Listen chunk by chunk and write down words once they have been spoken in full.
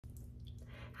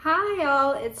Hi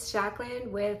all, it's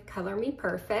Jacqueline with Color Me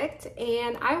Perfect,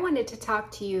 and I wanted to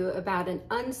talk to you about an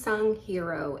unsung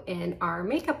hero in our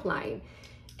makeup line.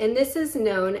 And this is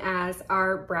known as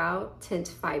our brow tint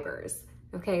fibers.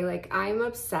 Okay, like I'm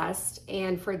obsessed,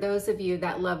 and for those of you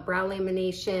that love brow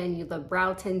lamination, you love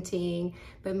brow tinting,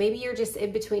 but maybe you're just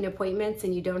in between appointments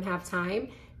and you don't have time,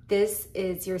 this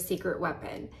is your secret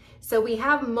weapon. So we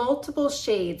have multiple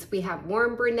shades. We have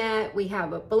warm brunette, we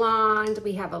have a blonde,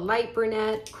 we have a light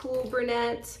brunette, cool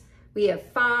brunette, we have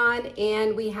fawn,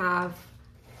 and we have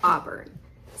auburn.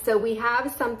 So we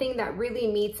have something that really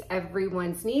meets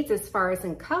everyone's needs as far as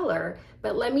in color,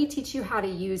 but let me teach you how to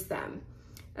use them.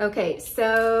 Okay,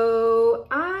 so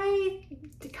I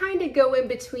kind of go in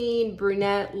between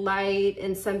brunette, light,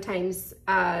 and sometimes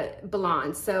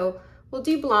blonde. So we'll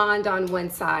do blonde on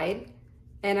one side,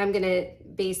 and I'm gonna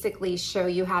basically show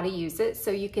you how to use it.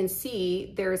 So you can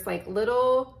see there's like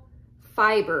little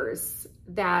fibers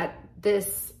that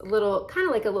this little, kind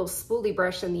of like a little spoolie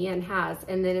brush in the end has,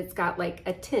 and then it's got like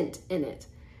a tint in it.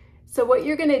 So what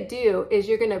you're gonna do is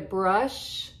you're gonna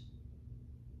brush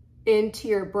into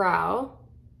your brow,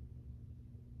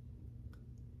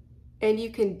 and you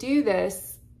can do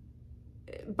this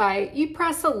by, you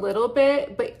press a little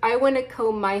bit, but I wanna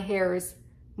comb my hairs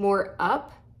more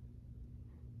up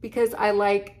because I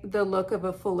like the look of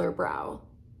a fuller brow.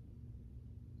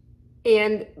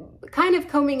 And kind of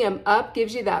combing them up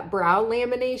gives you that brow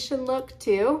lamination look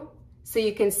too. So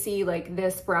you can see like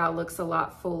this brow looks a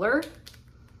lot fuller.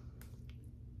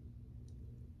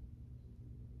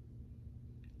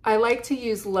 I like to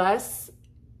use less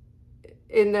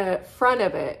in the front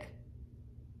of it.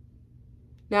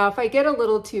 Now, if I get a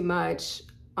little too much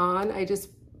on, I just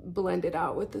blend it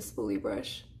out with the spoolie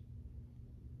brush.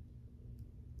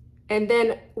 And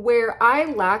then where I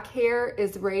lack hair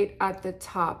is right at the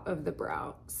top of the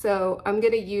brow. So I'm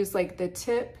gonna use like the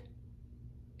tip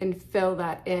and fill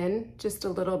that in just a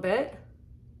little bit.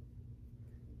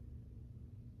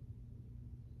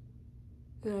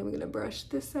 Then I'm gonna brush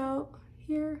this out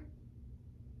here.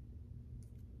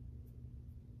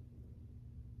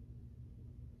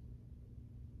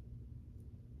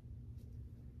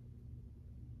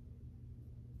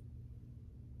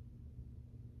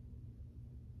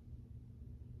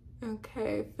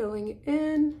 Okay, filling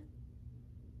in.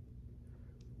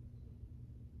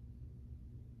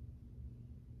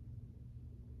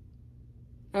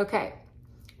 Okay,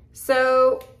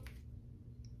 so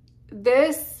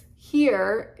this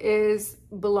here is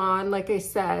blonde, like I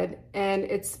said, and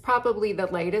it's probably the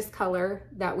lightest color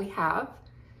that we have.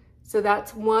 So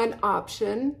that's one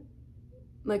option.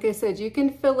 Like I said, you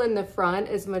can fill in the front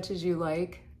as much as you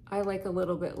like. I like a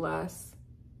little bit less.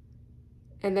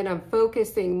 And then I'm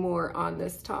focusing more on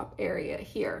this top area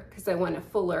here because I want a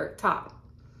fuller top.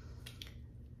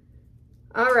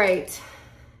 All right,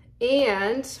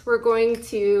 and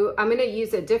I'm gonna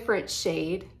use a different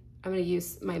shade. I'm gonna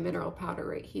use my mineral powder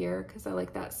right here because I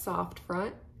like that soft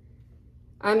front.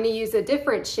 I'm gonna use a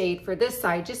different shade for this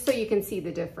side just so you can see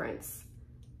the difference.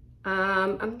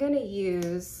 I'm gonna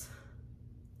use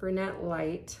Brunette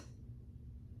Lite.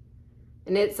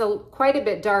 And it's quite a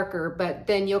bit darker, but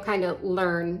then you'll kind of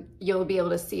you'll be able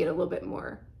to see it a little bit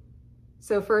more.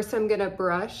 So first I'm gonna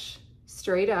brush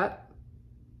straight up.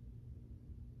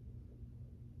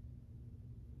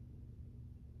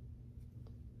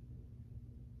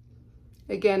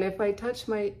 Again, if I touch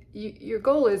your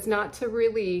goal is not to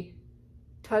really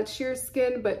touch your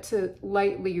skin, but to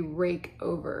lightly rake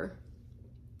over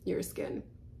your skin.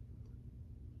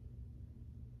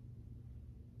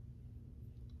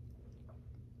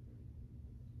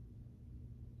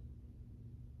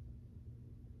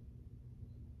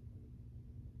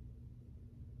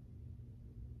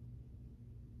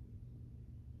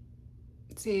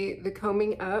 See the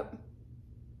combing up?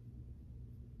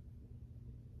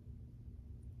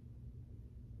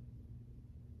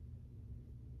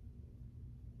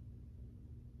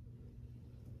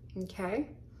 Okay.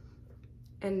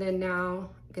 And then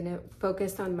now I'm gonna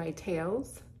focus on my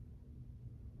tails.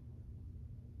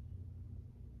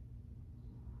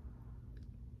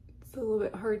 It's a little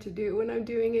bit hard to do when I'm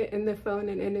doing it in the phone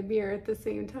and in a mirror at the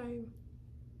same time.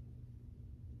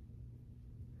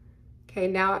 Okay,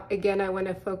 now again, I want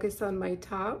to focus on my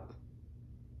top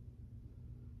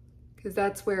because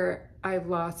that's where I've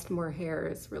lost more hair,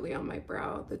 is really on my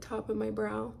brow, the top of my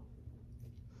brow.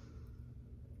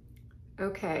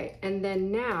 Okay, and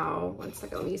then now, one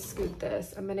second, let me scoot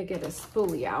this. I'm gonna get a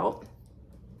spoolie out.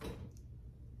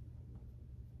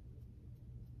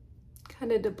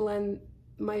 Kind of to blend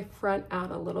my front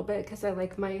out a little bit because I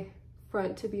like my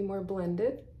front to be more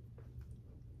blended.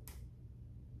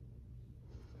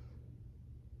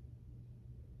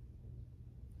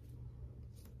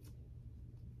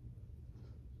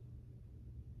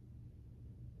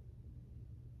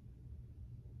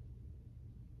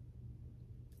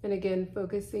 And again,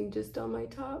 focusing just on my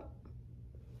top.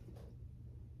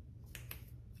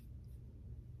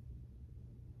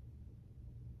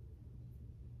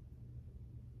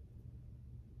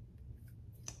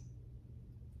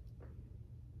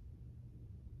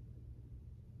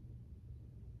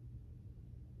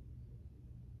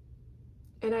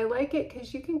 And I like it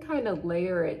because you can kind of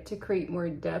layer it to create more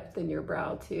depth in your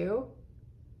brow too.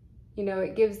 You know,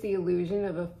 it gives the illusion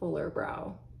of a fuller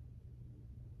brow.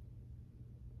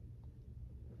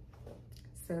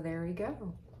 So there we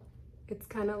go. It's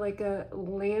kind of like a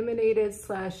laminated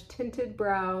 / tinted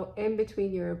brow in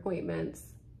between your appointments.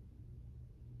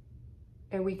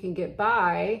 And we can get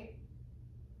by.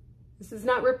 This is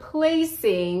not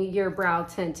replacing your brow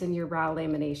tint and your brow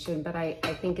lamination, but I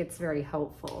think it's very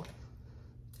helpful.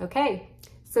 Okay,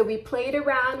 so we played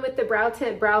around with the brow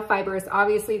tint brow fibers.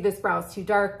 Obviously this brow is too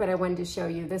dark, but I wanted to show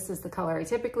you, this is the color I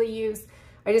typically use.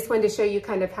 I just wanted to show you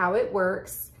kind of how it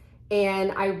works.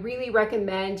 And I really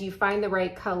recommend you find the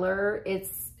right color.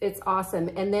 It's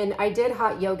awesome. And then I did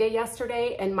hot yoga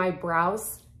yesterday and my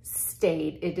brows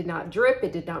stayed. It did not drip,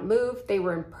 it did not move. They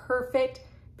were in perfect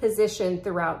position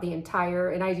throughout the entire,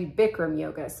 and I do Bikram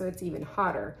yoga, so it's even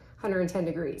hotter, 110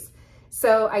 degrees.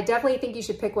 So I definitely think you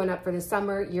should pick one up for the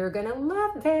summer. You're gonna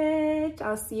love it.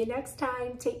 I'll see you next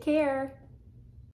time. Take care.